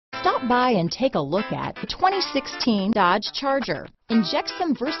Stop by and take a look at the 2016 Dodge Charger. Inject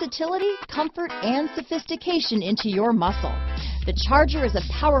some versatility, comfort, and sophistication into your muscle. The Charger is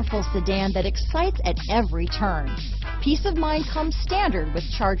a powerful sedan that excites at every turn. Peace of mind comes standard with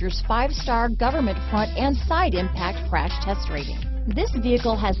Charger's 5-star government front and side impact crash test rating. This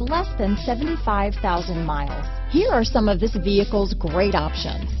vehicle has less than 75,000 miles. Here are some of this vehicle's great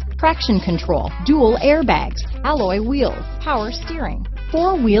options: traction control, dual airbags, alloy wheels, power steering,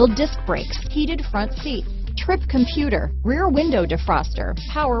 4-wheel disc brakes, heated front seats, trip computer, rear window defroster,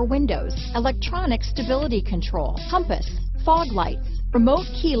 power windows, electronic stability control, compass, fog lights, remote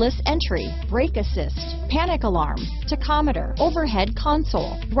keyless entry, brake assist, panic alarm, tachometer, overhead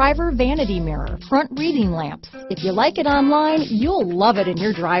console, driver vanity mirror, front reading lamps. If you like it online, you'll love it in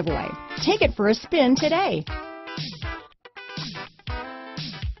your driveway. Take it for a spin today.